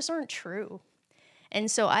ultimatums that just aren't true. And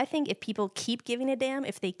so I think if people keep giving a damn,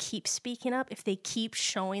 if they keep speaking up, if they keep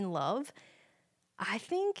showing love, I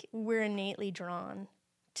think we're innately drawn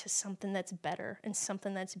to something that's better and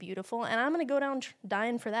something that's beautiful. And I'm going to go down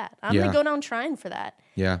dying for that. I'm going to go down trying for that.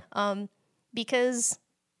 Yeah. Because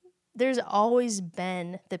there's always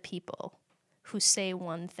been the people who say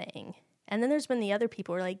one thing. And then there's been the other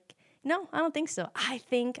people who are like, no, I don't think so. I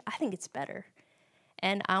think it's better.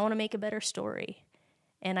 And I want to make a better story.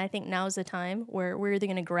 And I think now's the time where we're either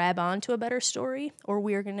going to grab onto a better story or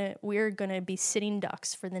we're going to be sitting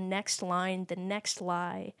ducks for the next line, the next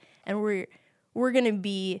lie. And we're going to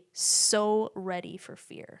be so ready for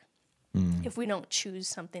fear if we don't choose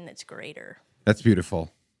something that's greater. That's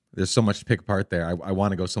beautiful. There's so much to pick apart there. I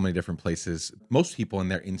want to go so many different places. Most people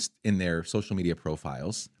in their social media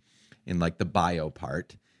profiles, in like the bio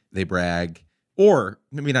part, they brag, or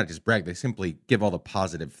maybe not just brag, they simply give all the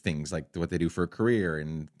positive things, like what they do for a career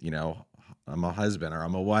and, you know, I'm a husband or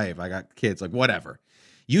I'm a wife, I got kids, like whatever.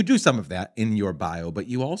 You do some of that in your bio, but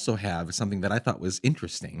you also have something that I thought was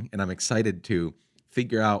interesting, and I'm excited to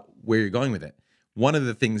figure out where you're going with it. One of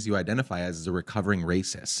the things you identify as is a recovering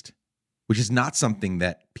racist, which is not something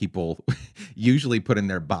that people usually put in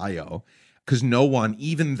their bio, because no one,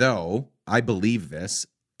 even though I believe this,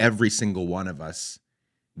 every single one of us,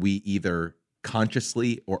 we either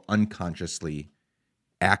consciously or unconsciously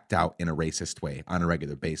act out in a racist way on a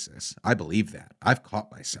regular basis. I believe that. I've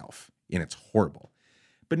caught myself, and it's horrible.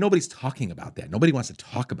 But nobody's talking about that. Nobody wants to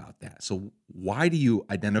talk about that. So why do you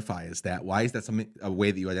identify as that? Why is that a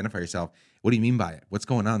way that you identify yourself? What do you mean by it? What's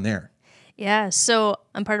going on there? Yeah, so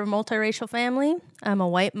I'm part of a multiracial family. I'm a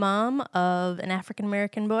white mom of an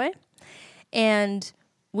African-American boy. And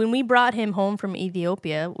when we brought him home from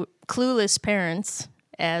Ethiopia, clueless parents,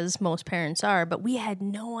 as most parents are, but we had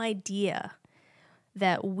no idea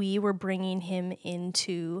that we were bringing him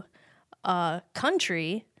into a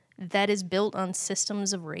country that is built on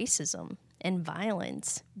systems of racism and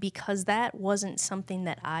violence, because that wasn't something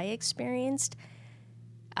that I experienced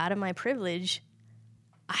out of my privilege.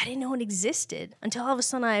 I didn't know it existed until all of a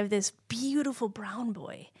sudden I have this beautiful brown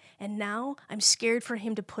boy. And now I'm scared for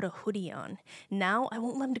him to put a hoodie on. Now I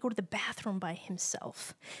won't let him to go to the bathroom by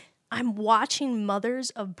himself. I'm watching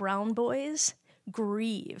mothers of brown boys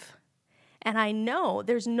grieve. And I know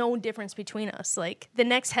there's no difference between us. Like, the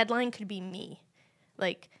next headline could be me.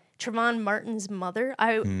 Like, Trayvon Martin's mother,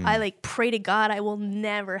 I like pray to God I will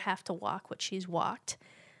never have to walk what she's walked.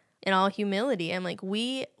 In all humility, I'm like,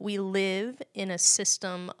 we live in a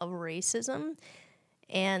system of racism,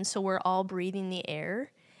 and so we're all breathing the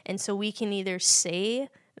air. And so we can either say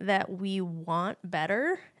that we want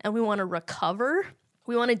better and we want to recover,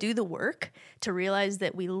 we want to do the work to realize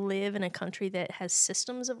that we live in a country that has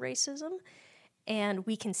systems of racism, and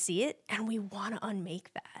we can see it, and we want to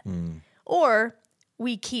unmake that. Or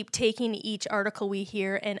we keep taking each article we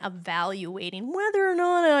hear and evaluating whether or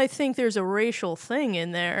not I think there's a racial thing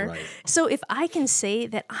in there. Right. So if I can say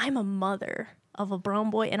that I'm a mother of a brown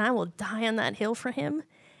boy and I will die on that hill for him,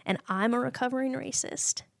 and I'm a recovering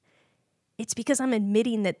racist, it's because I'm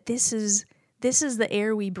admitting that this is the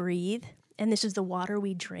air we breathe and this is the water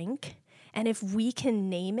we drink. And if we can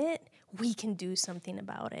name it, we can do something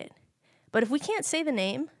about it. But if we can't say the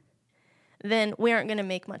name, then we aren't going to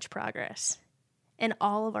make much progress. And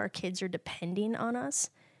all of our kids are depending on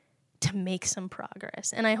us to make some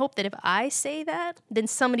progress. And I hope that if I say that, then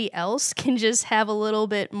somebody else can just have a little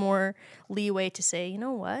bit more leeway to say, you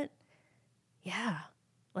know what? Yeah,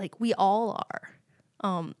 like we all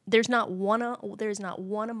are. There's not one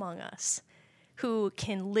among us who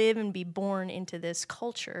can live and be born into this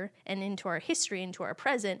culture and into our history, into our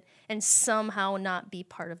present, and somehow not be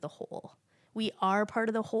part of the whole. We are part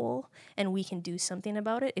of the whole, and we can do something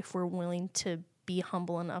about it if we're willing to be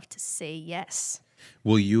humble enough to say yes.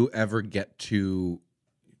 Will you ever get to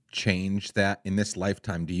change that in this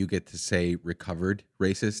lifetime? Do you get to say recovered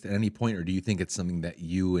racist at any point, or do you think it's something that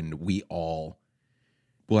you and we all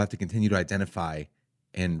will have to continue to identify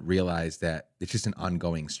and realize that it's just an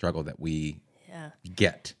ongoing struggle that we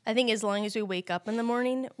get? I think as long as we wake up in the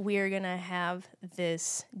morning, we are going to have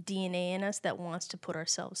this DNA in us that wants to put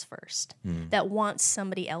ourselves first, that wants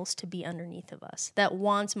somebody else to be underneath of us, that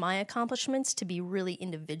wants my accomplishments to be really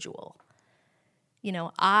individual. You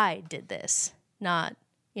know, I did this, not,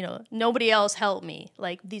 nobody else helped me.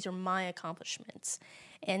 Like, these are my accomplishments.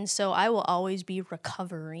 And so I will always be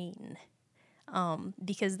recovering.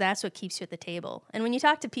 Because that's what keeps you at the table. And when you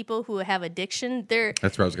talk to people who have addiction,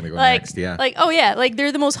 that's where I was going to go like, next. Yeah. Like, oh yeah, like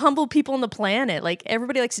they're the most humble people on the planet. Like,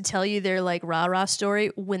 everybody likes to tell you their like rah-rah story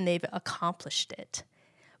when they've accomplished it.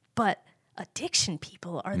 But addiction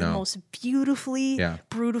people are the most beautifully,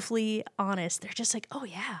 brutally honest. They're just like, oh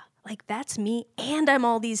yeah, like that's me. And I'm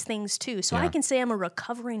all these things too. So I can say I'm a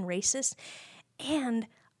recovering racist and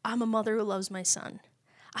I'm a mother who loves my son.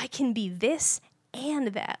 I can be this and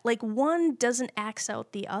that. Like, one doesn't axe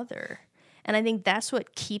out the other. And I think that's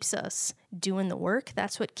what keeps us doing the work.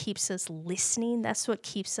 That's what keeps us listening. That's what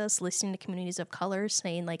keeps us listening to communities of color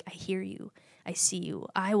saying, like, I hear you. I see you.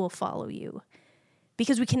 I will follow you.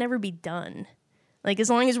 Because we can never be done. Like, as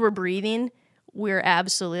long as we're breathing, we're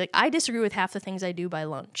absolutely, like, I disagree with half the things I do by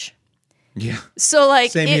lunch. Yeah. So,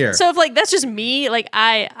 like, same here. So if, like, that's just me, like,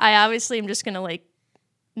 I obviously am just going to, like,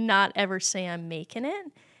 not ever say I'm making it,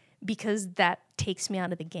 because that takes me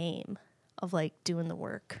out of the game of like doing the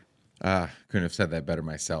work. Couldn't have said that better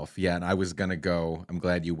myself. Yeah, and I was gonna go. I'm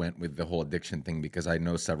glad you went with the whole addiction thing, because I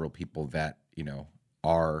know several people that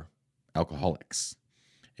are alcoholics,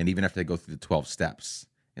 and even after they go through the 12 steps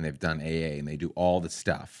and they've done AA and they do all the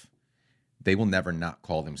stuff, they will never not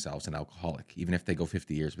call themselves an alcoholic, even if they go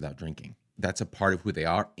 50 years without drinking. That's a part of who they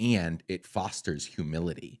are, and it fosters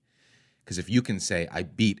humility. Because if you can say, I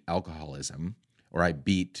beat alcoholism, or I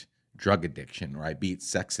beat drug addiction, or I beat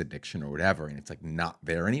sex addiction, or whatever, and it's like not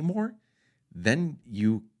there anymore, then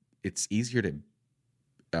it's easier to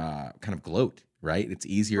kind of gloat, right? It's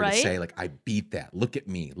easier to say like, I beat that. Look at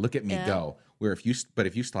me go. Where if you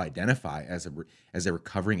still identify as a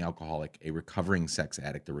recovering alcoholic, a recovering sex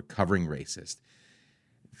addict, a recovering racist,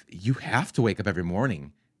 you have to wake up every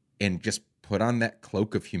morning and just put on that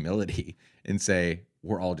cloak of humility and say,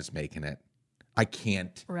 we're all just making it. I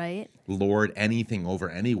can't lord anything over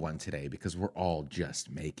anyone today because we're all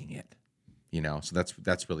just making it. So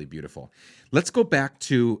that's really beautiful. Let's go back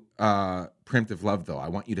to Preemptive Love, though. I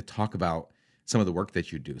want you to talk about some of the work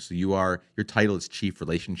that you do. So your title is Chief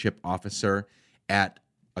Relationship Officer at,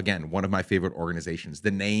 again, one of my favorite organizations.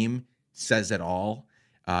 The name says it all.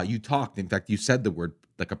 In fact, you said the word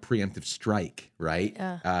like a preemptive strike, right?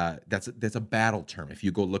 Yeah. That's a battle term. If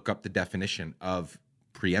you go look up the definition of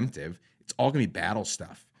preemptive, it's all going to be battle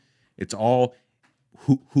stuff. It's all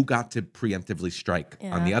who got to preemptively strike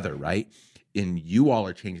on the other, right? And you all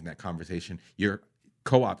are changing that conversation. You're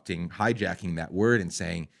co-opting, hijacking that word and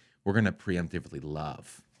saying, we're going to preemptively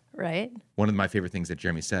love. Right. One of my favorite things that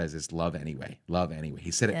Jeremy says is love anyway. Love anyway.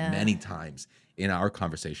 He said it many times in our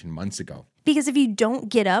conversation months ago. Because if you don't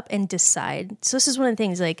get up and decide, so this is one of the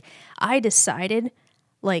things, like I decided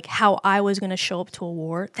like how I was going to show up to a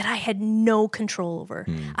war that I had no control over.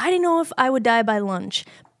 I didn't know if I would die by lunch,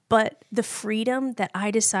 but the freedom that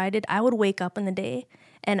I decided I would wake up in the day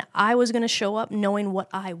and I was going to show up knowing what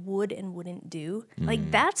I would and wouldn't do.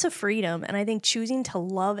 Like, that's a freedom. And I think choosing to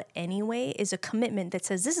love anyway is a commitment that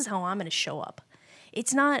says, this is how I'm going to show up.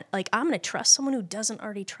 It's not like I'm going to trust someone who doesn't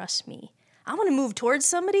already trust me. I'm going to move towards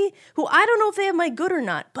somebody who I don't know if they have my good or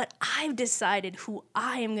not, but I've decided who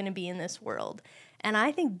I am going to be in this world. And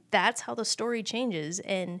I think that's how the story changes.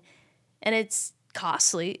 And it's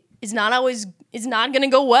costly. It's not going to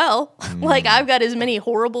go well. Like, I've got as many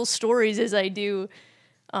horrible stories as I do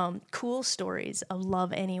cool stories of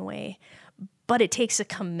love anyway, but it takes a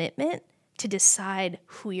commitment to decide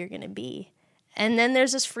who you're going to be. And then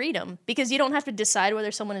there's this freedom because you don't have to decide whether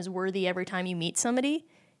someone is worthy every time you meet somebody.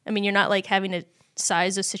 I mean, you're not like having to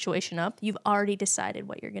size a situation up. You've already decided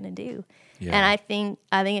what you're going to do. Yeah. And I think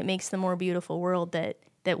it makes the more beautiful world that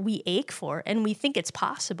we ache for and we think it's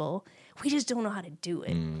possible. We just don't know how to do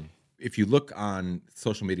it. If you look on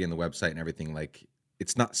social media and the website and everything, like,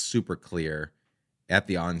 it's not super clear at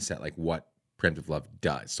the onset, like, what Preemptive Love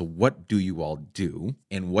does. So what do you all do,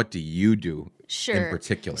 and what do you do in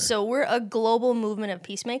particular? So we're a global movement of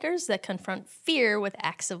peacemakers that confront fear with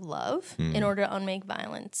acts of love in order to unmake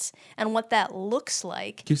violence. And what that looks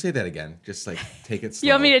like... Can you say that again? Just, like, take it slow.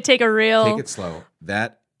 You want me to take a real... Take it slow.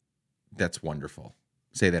 That's wonderful.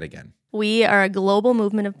 Say that again. We are a global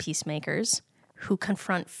movement of peacemakers who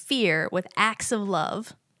confront fear with acts of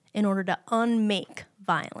love in order to unmake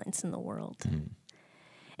violence in the world.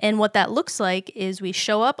 And what that looks like is we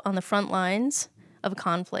show up on the front lines of a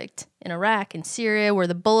conflict in Iraq and Syria where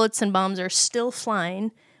the bullets and bombs are still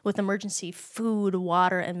flying with emergency food,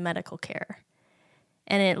 water, and medical care.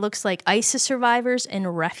 And it looks like ISIS survivors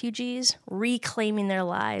and refugees reclaiming their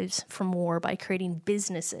lives from war by creating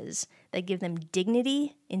businesses that give them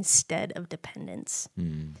dignity instead of dependence.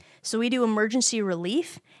 So we do emergency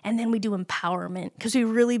relief, and then we do empowerment because we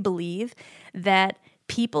really believe that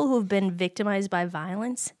people who have been victimized by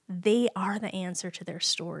violence, they are the answer to their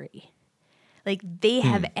story. Like, they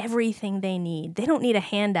have everything they need. They don't need a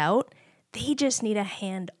handout. They just need a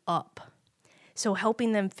hand up. So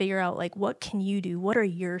helping them figure out, like, what can you do? What are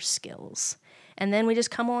your skills? And then we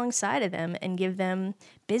just come alongside of them and give them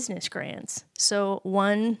business grants. So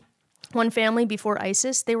one family before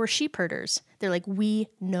ISIS, they were sheep herders. They're like, we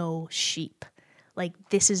know sheep. Like,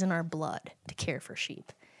 this is in our blood to care for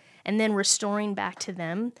sheep. And then restoring back to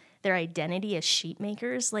them their identity as sheep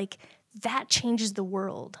makers, like, that changes the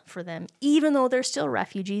world for them, even though they're still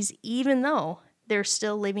refugees, even though they're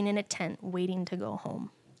still living in a tent waiting to go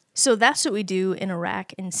home. So that's what we do in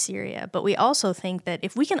Iraq and Syria. But we also think that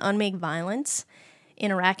if we can unmake violence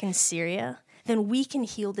in Iraq and Syria, then we can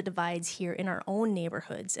heal the divides here in our own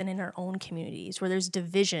neighborhoods and in our own communities where there's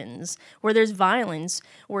divisions, where there's violence,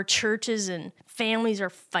 where churches and families are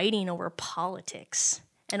fighting over politics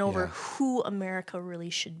and over who America really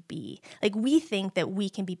should be. Like, we think that we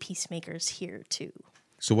can be peacemakers here too.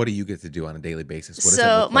 So what do you get to do on a daily basis? What does so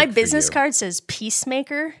that look my like business card says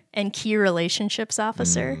peacemaker and key relationships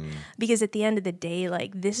officer because at the end of the day,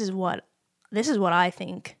 like, this is what I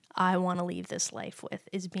think I want to leave this life with,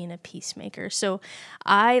 is being a peacemaker. So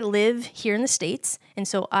I live here in the States, and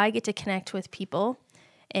so I get to connect with people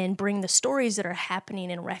and bring the stories that are happening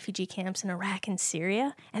in refugee camps in Iraq and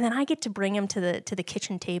Syria, and then I get to bring them to the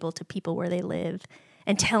kitchen table to people where they live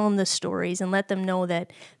and tell them the stories and let them know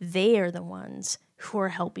that they are the ones who are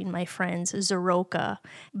helping my friends Zaroka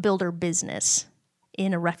build her business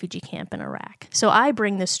in a refugee camp in Iraq. So I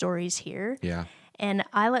bring the stories here. Yeah. And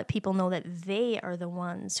I let people know that they are the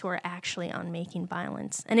ones who are actually unmaking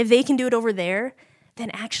violence. And if they can do it over there,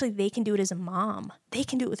 then actually they can do it as a mom. They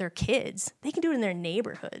can do it with their kids. They can do it in their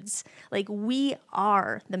neighborhoods. Like, we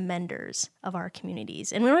are the menders of our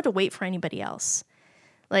communities, and we don't have to wait for anybody else.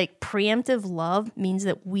 Like, preemptive love means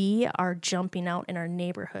that we are jumping out in our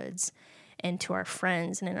neighborhoods and to our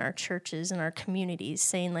friends and in our churches and our communities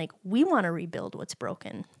saying, like, we want to rebuild what's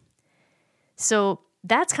broken. So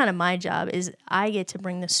that's kind of my job, is I get to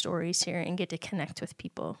bring the stories here and get to connect with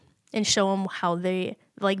people and show them how they,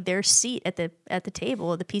 like, their seat at the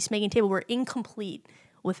table, the peacemaking table, we're incomplete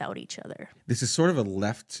without each other. This is sort of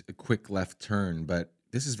a quick left turn, but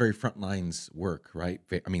this is very front lines work, right?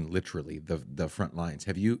 I mean, literally the front lines.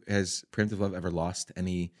 Has Preemptive Love ever lost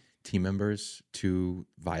any team members to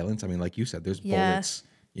violence? I mean, like you said, there's bullets,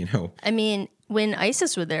 I mean, when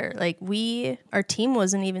ISIS were there, like, our team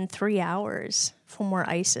wasn't even 3 hours from where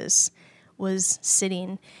ISIS was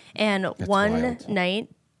sitting. And That's one wild. night,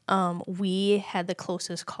 we had the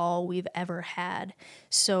closest call we've ever had.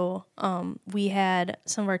 So we had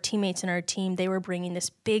some of our teammates in our team, they were bringing this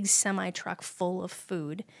big semi-truck full of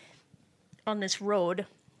food on this road.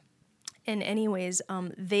 And anyways,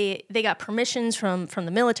 they got permissions from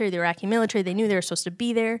the military, the Iraqi military. They knew they were supposed to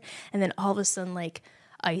be there. And then all of a sudden, like,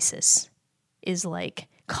 ISIS is, like,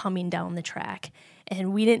 coming down the track.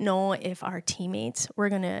 And we didn't know if our teammates were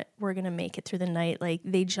gonna make it through the night. Like,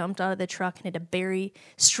 they jumped out of the truck and had to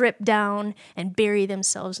strip down and bury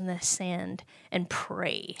themselves in the sand and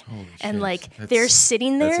pray. Holy and shit. like, That's- they're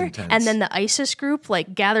sitting that's there, intense. and then the ISIS group,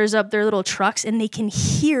 like, gathers up their little trucks, and they can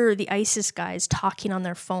hear the ISIS guys talking on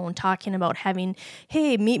their phone, talking about having,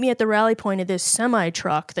 hey, meet me at the rally point of this semi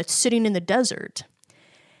truck that's sitting in the desert.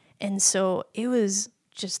 And so it was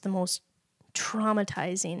just the most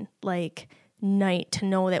traumatizing, like, night to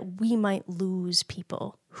know that we might lose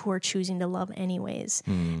people who are choosing to love anyways.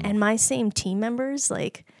 And my same team members,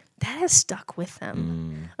 like, that has stuck with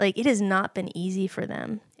them. Like, it has not been easy for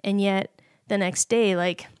them. And yet the next day,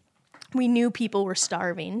 like, we knew people were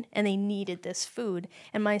starving and they needed this food.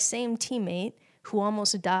 And my same teammate who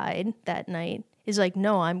almost died that night is like,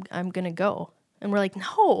 no, I'm going to go. And we're like,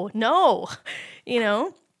 no,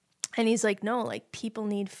 And he's like, no, like, people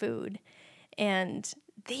need food. And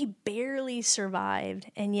they barely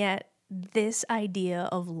survived. And yet this idea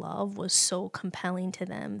of love was so compelling to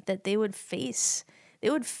them that they would face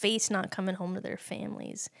not coming home to their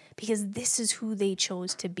families, because this is who they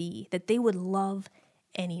chose to be, that they would love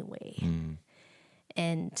anyway.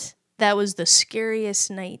 And that was the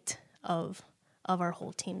scariest night of our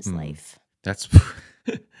whole team's life. That's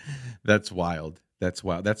wild. That's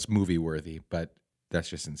wild. That's movie worthy, but that's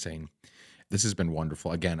just insane. This has been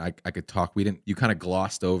wonderful. Again, I could talk. You kind of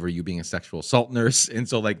glossed over you being a sexual assault nurse. And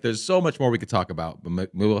so, like, there's so much more we could talk about, but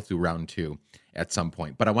we'll have to do round 2 at some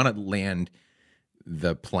point. But I want to land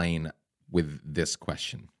the plane with this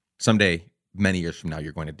question. Someday, many years from now,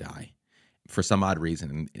 you're going to die. For some odd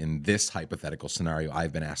reason, in this hypothetical scenario,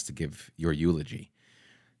 I've been asked to give your eulogy.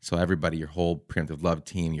 So everybody, your whole Preemptive Love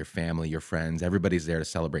team, your family, your friends, everybody's there to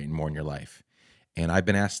celebrate and mourn your life. And I've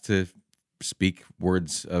been asked to speak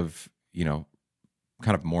words of,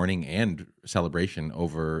 kind of mourning and celebration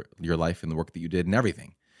over your life and the work that you did and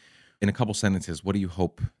everything. In a couple sentences, what do you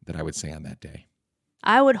hope that I would say on that day?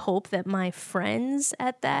 I would hope that my friends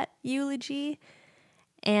at that eulogy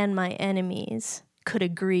and my enemies could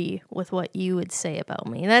agree with what you would say about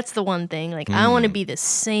me. That's the one thing. Like, I want to be the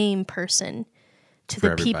same person to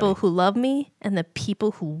the people who love me and the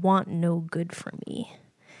people who want no good for me.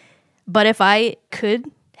 But if I could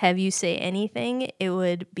have you say anything, it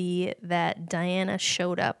would be that Diana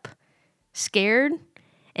showed up scared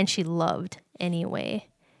and she loved anyway.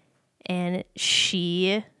 And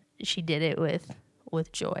she did it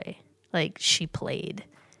with joy. Like, she played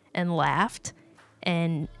and laughed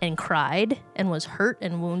and cried and was hurt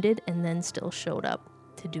and wounded and then still showed up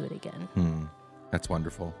to do it again. That's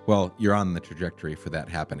wonderful. Well, you're on the trajectory for that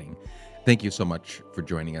happening. Thank you so much for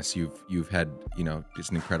joining us. You've had, just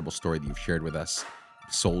an incredible story that you've shared with us,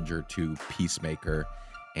 soldier to peacemaker,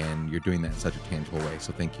 and you're doing that in such a tangible way.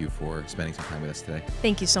 So thank you for spending some time with us today.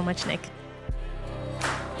 Thank you so much, Nick.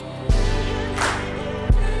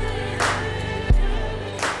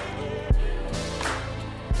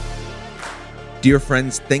 Dear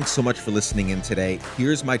friends, thanks so much for listening in today.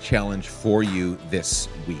 Here's my challenge for you this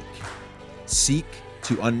week. Seek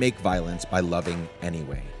to unmake violence by loving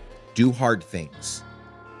anyway. Do hard things.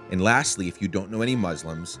 And lastly, if you don't know any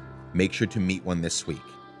Muslims, make sure to meet one this week.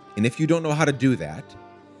 And if you don't know how to do that,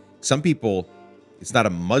 some people, it's not a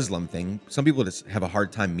Muslim thing, some people just have a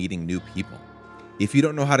hard time meeting new people. If you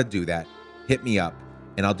don't know how to do that, hit me up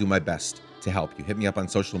and I'll do my best to help you. Hit me up on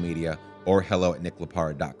social media or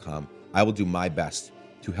hello@nicklapara.com. I will do my best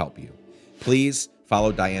to help you. Please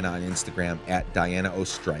follow Diana on Instagram at Diana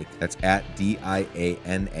Oestreich. That's at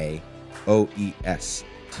DianaOestreich.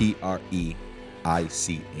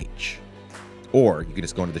 Or you can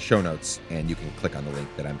just go into the show notes and you can click on the link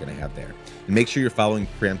that I'm going to have there. And make sure you're following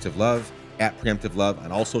Preemptive Love at Preemptive Love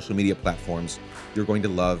on all social media platforms. You're going to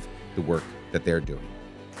love the work that they're doing.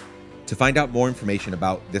 To find out more information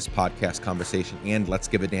about this podcast conversation and Let's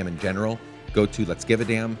Give a Damn in general, go to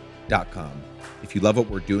letsgiveadamn.com. If you love what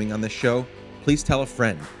we're doing on this show, please tell a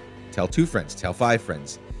friend, tell 2 friends, tell 5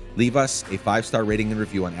 friends. Leave us a 5-star rating and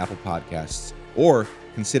review on Apple Podcasts, or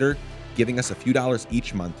consider giving us a few dollars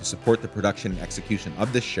each month to support the production and execution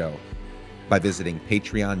of this show by visiting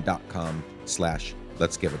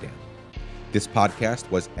patreon.com/letsgiveadamn. This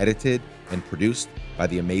podcast was edited and produced by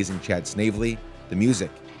the amazing Chad Snavely. The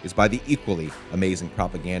music is by the equally amazing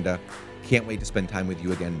Propaganda. Can't wait to spend time with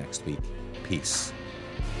you again next week. Peace.